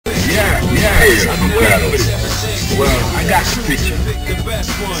battle. Well, I got the picture.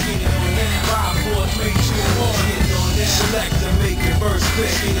 Select and make the first pick.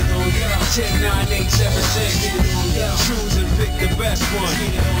 10, 9, 8, 7, 6. Choose and pick the best one.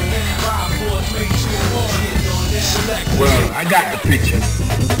 5, 4, 3, 2, 1. Select. Well, I got the picture.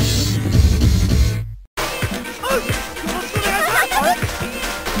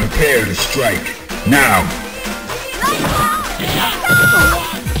 Prepare to strike. Now.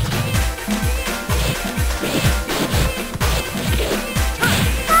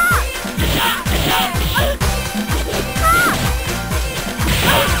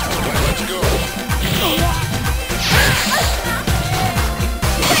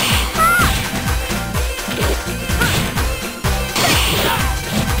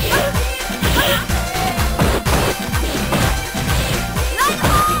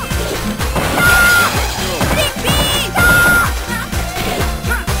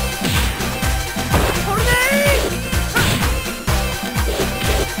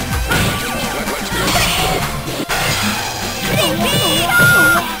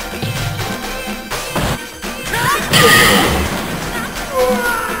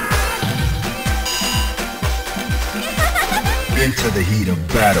 Into the heat of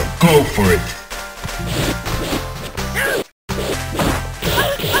battle. Go for it!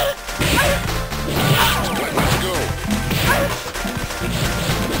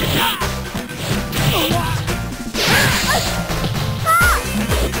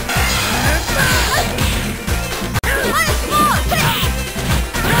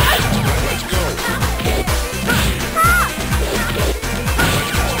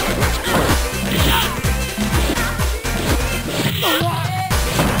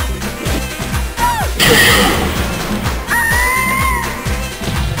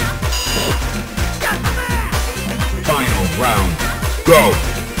 Final round. Go!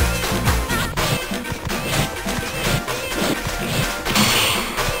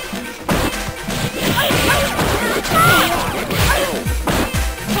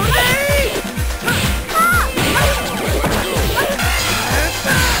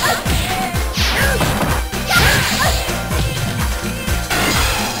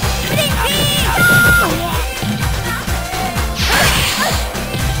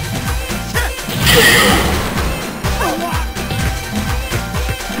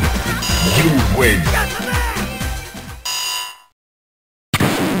 You win.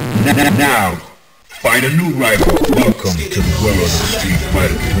 Now, find a new rival. Welcome to the world of Street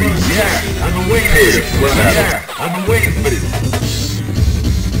Fighter 3. Yeah, I've been waiting for this. I've been waiting for this.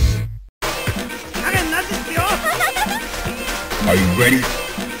 Are you ready?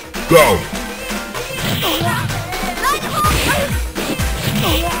 Go!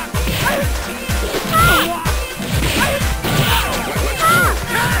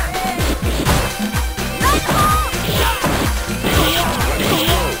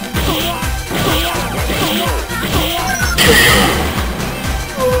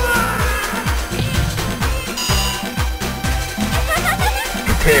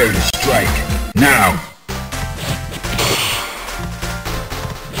 Prepare to strike. Now!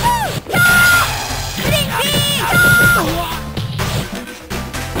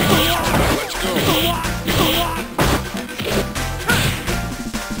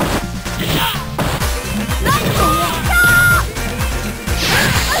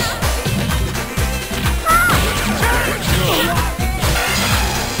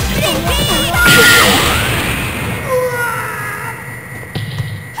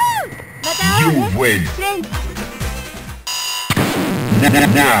 You win.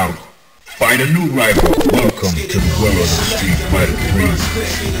 Now, find a new rival. Welcome to the world of Street Fighter 3.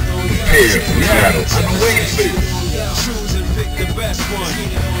 Prepare for battle. I've been waiting for this. Choose and pick the best one.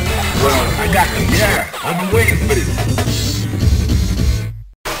 Well, I got them. Yeah, I've been waiting for this.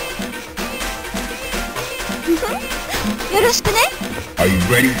 Are you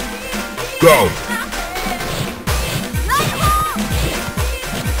ready? Go!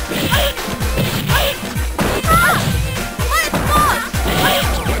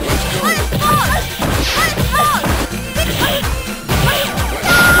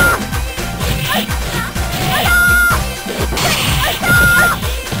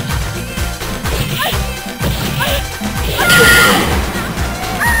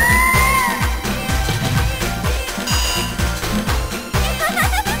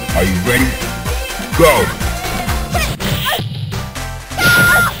 Are you ready?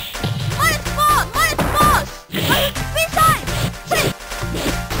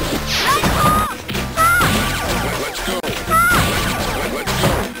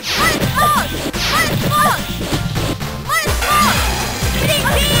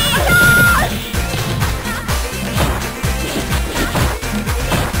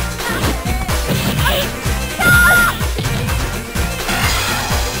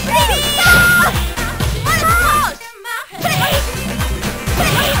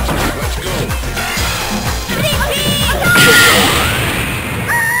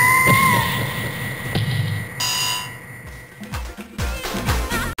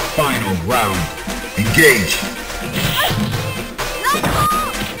 Engage.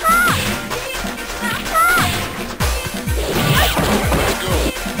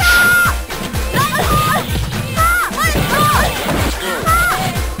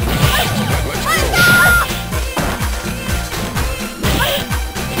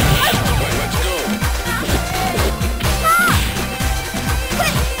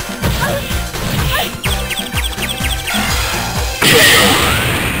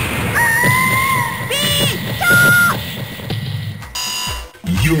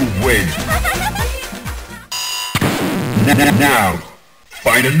 You win. Now,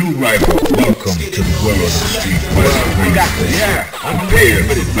 find a new rival. Welcome to the world of the street fighter. I got this. Yeah, I'm prepared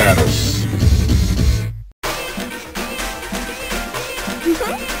for the battle.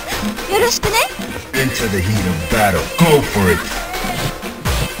 Into the heat of battle. Go for it.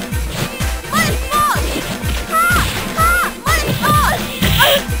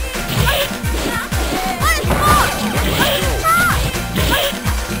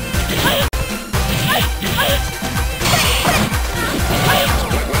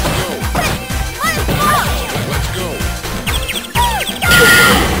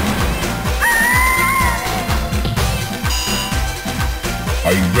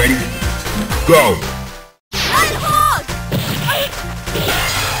 Are you ready? Go!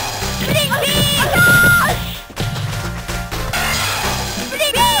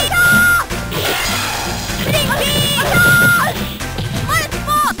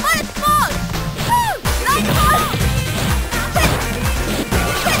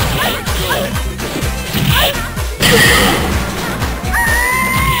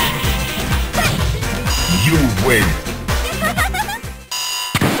 You win.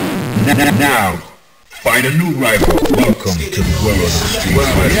 Now, find a new rival. Welcome to the world of the street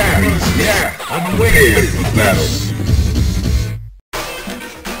fighter. Yeah, I'm prepared for battle.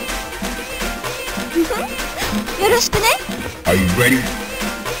 Are you ready?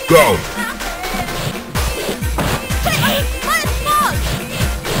 Go!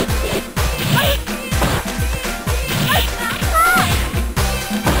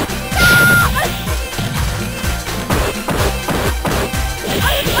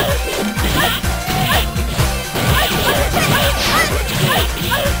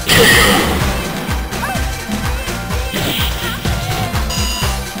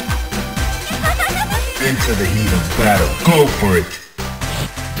 Into the heat of battle. Go for it.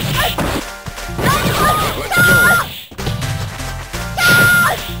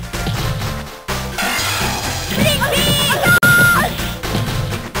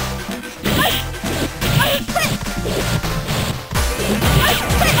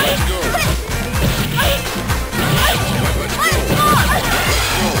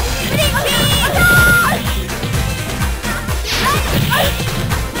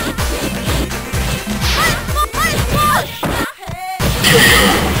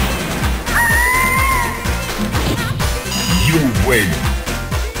 You win.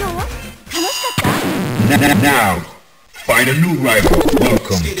 Now, find a new rival.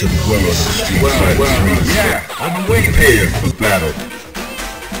 Welcome to the world of the street fighter. Yeah, I'm prepared for battle.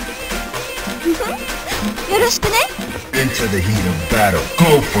 Into the heat of battle.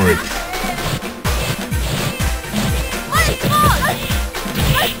 Go for it.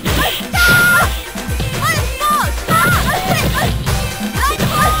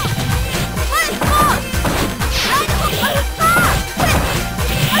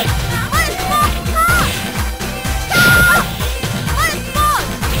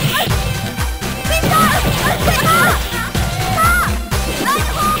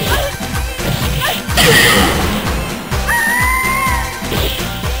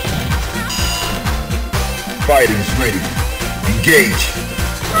 Fighters ready. Engage.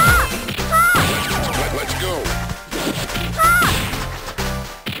 Let's go.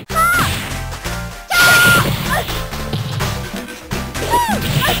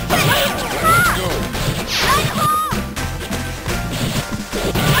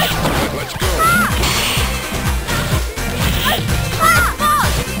 Let's go.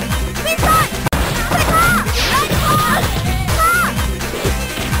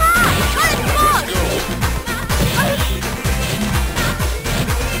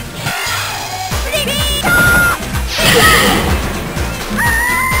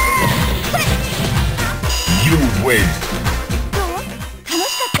 You win.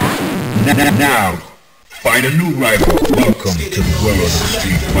 Now, find a new rival. Welcome to the world of the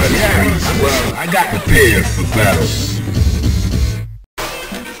street fighter. Yeah, well, I got prepared for battle.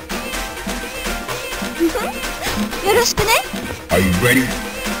 Are you ready?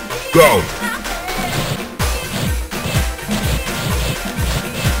 Go!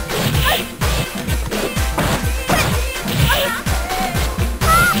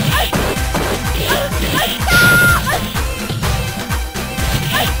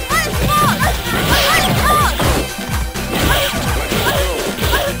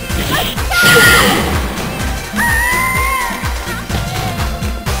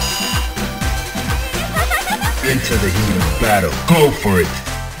 Into the heat of battle. Go for it.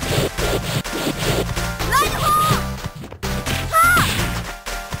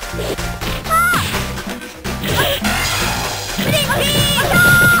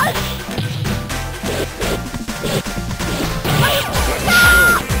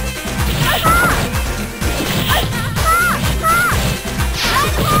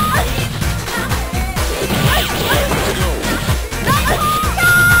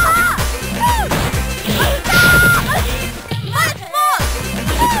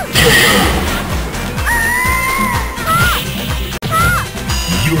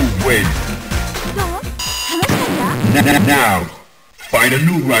 Now, find a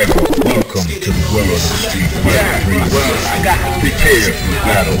new rival. Welcome to the world of Street Fighter 3. Well, I got to prepare for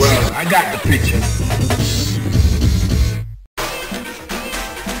battle. Well, I got the picture.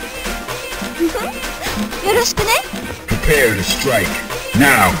 Prepare to strike.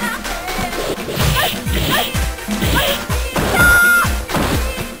 Now.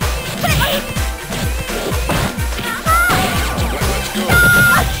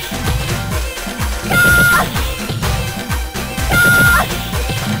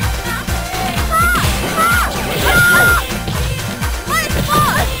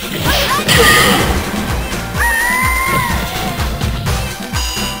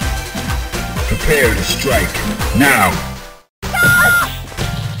 Prepare to strike. Now.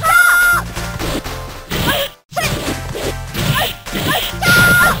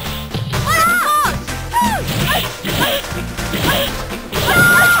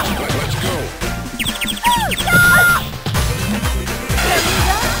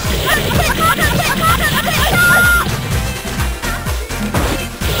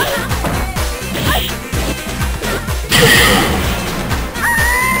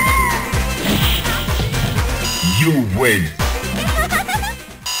 You win.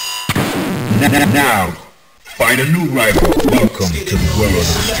 Now, find a new rival. Welcome to the world of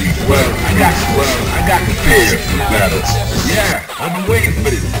Street Fighter. Well, I got prepared for battle. Yeah, I've been waiting for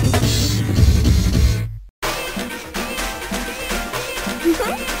this.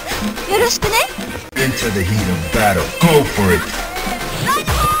 Into the heat of battle. Go for it.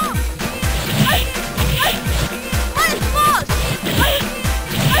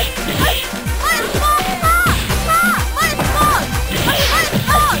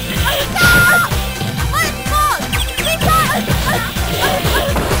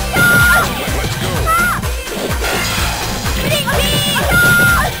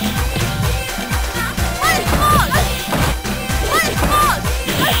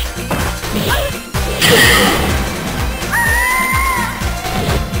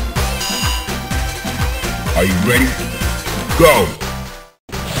 Are you ready? Go!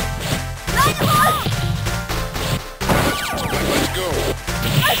 Let's go! Let's go!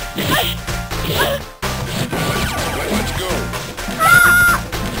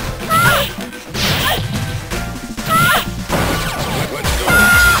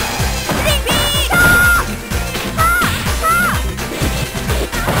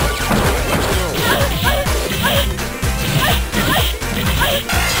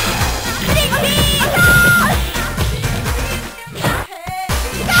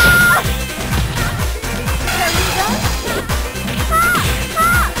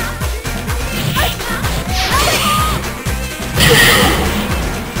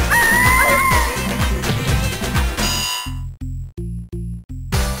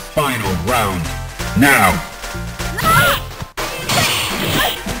 Final round. Now.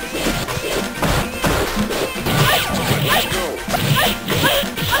 Let's go.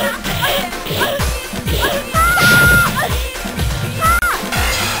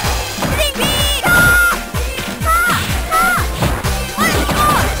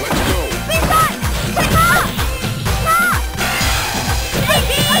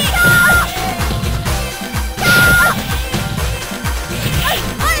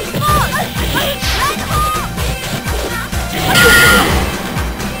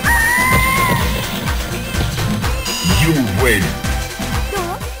 You win.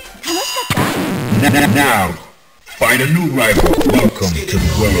 Now, find a new rival. Welcome to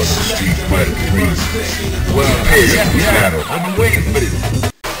the world of Street Fighter 3. Well, hey, battle. I've been waiting for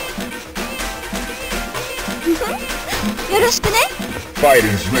this.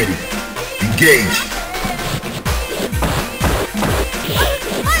 Fighters ready. Engage.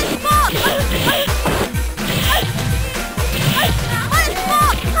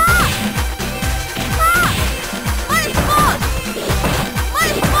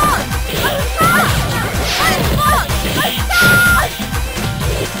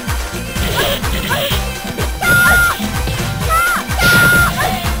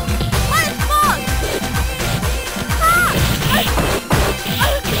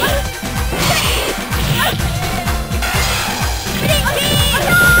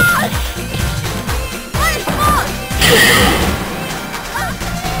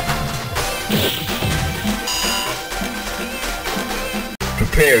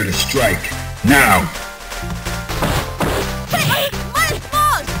 Prepare to strike. Now!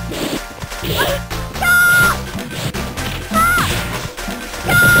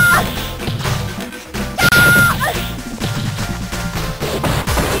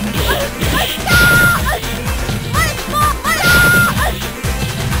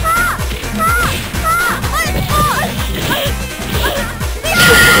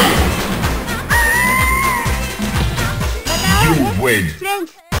 You win.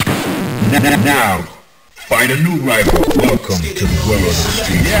 Now, find a new rival. Welcome to the world of the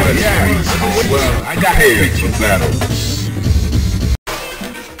street. Yeah. Well, I got here at your battle.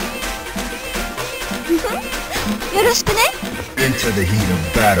 Into the heat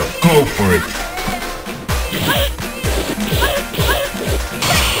of battle. Go for it.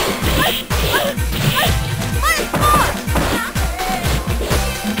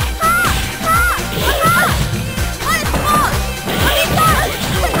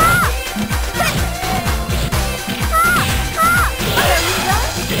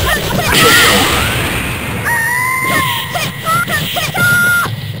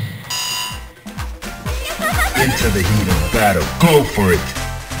 Into the heat of battle. Go for it.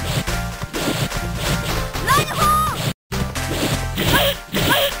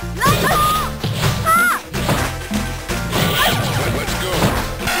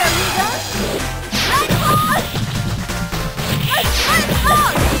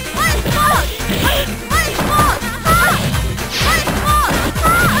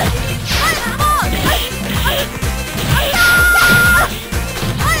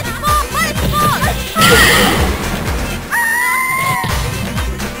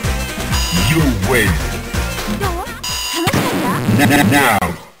 You win. Now,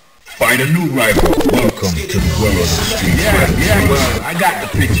 find a new rival. Welcome to the world of the street. Yeah. Well, I got the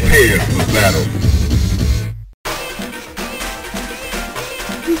picture. Prepare for battle.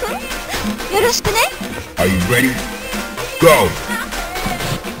 Are you ready? Go.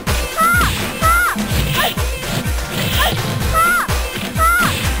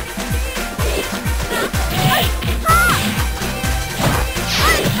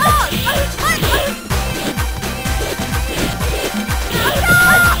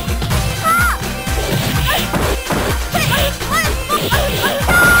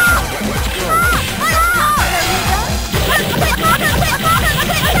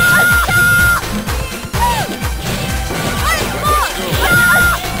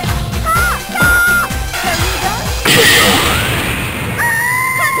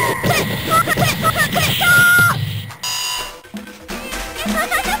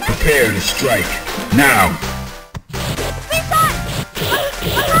 Prepare to strike. Now!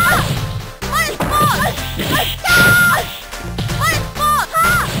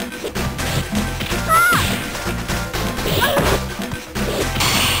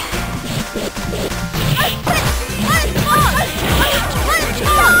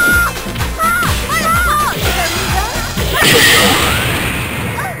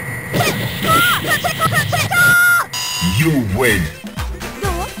 You win!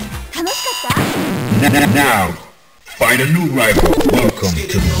 Now, find a new rival. Welcome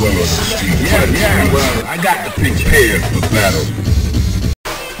to the world of the street. Yeah. Well, I got the picture. Prepare for battle.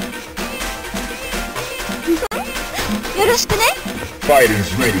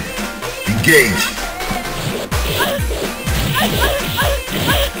 Fighters ready. Engage.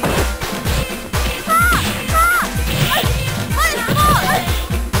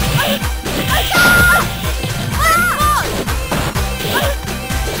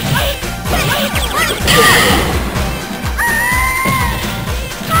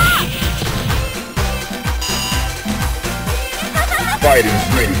 Fighters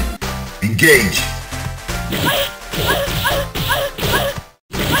ready. Engage.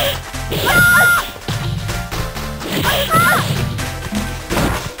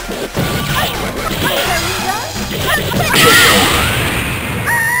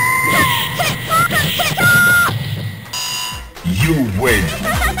 You win.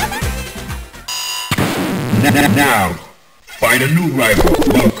 Now, find a new rival.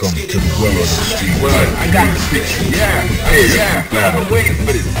 Welcome to the world of the street. Well, I got the picture. Yeah. Battle. I'm waiting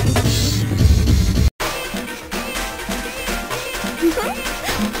for this.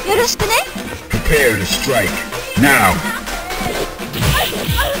 Prepare to strike. Now.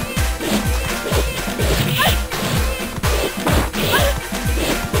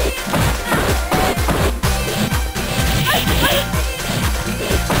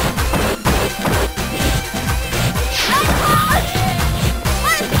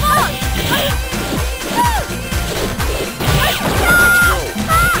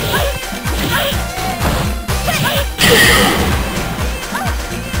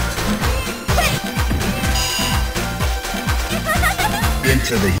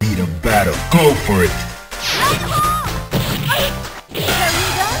 to the heat of battle. Go for it.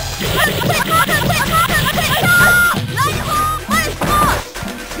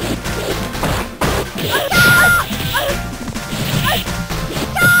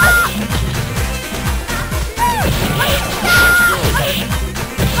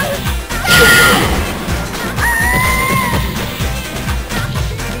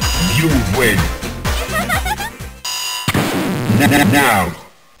 You win. Now,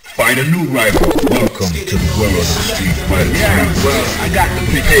 find a new rival. Welcome to the world of street fighting. Yeah, well, I got to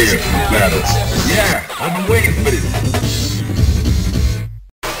prepare for battle. Yeah, I've been waiting for this.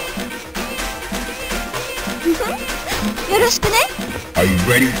 Are you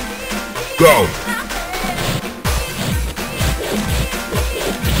ready? Go!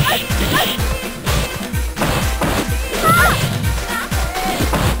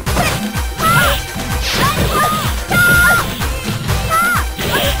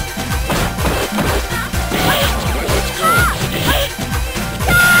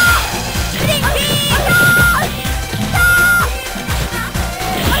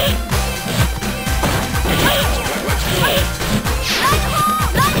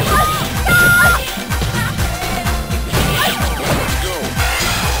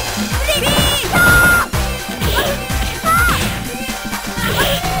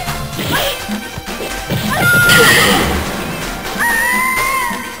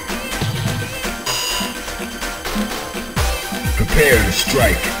 Prepare to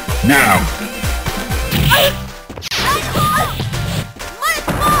strike. Now!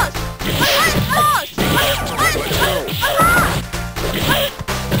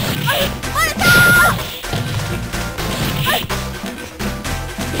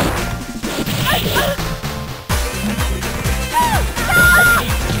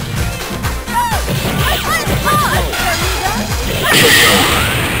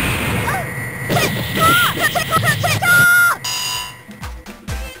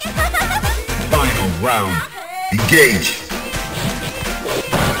 Final round. Engage.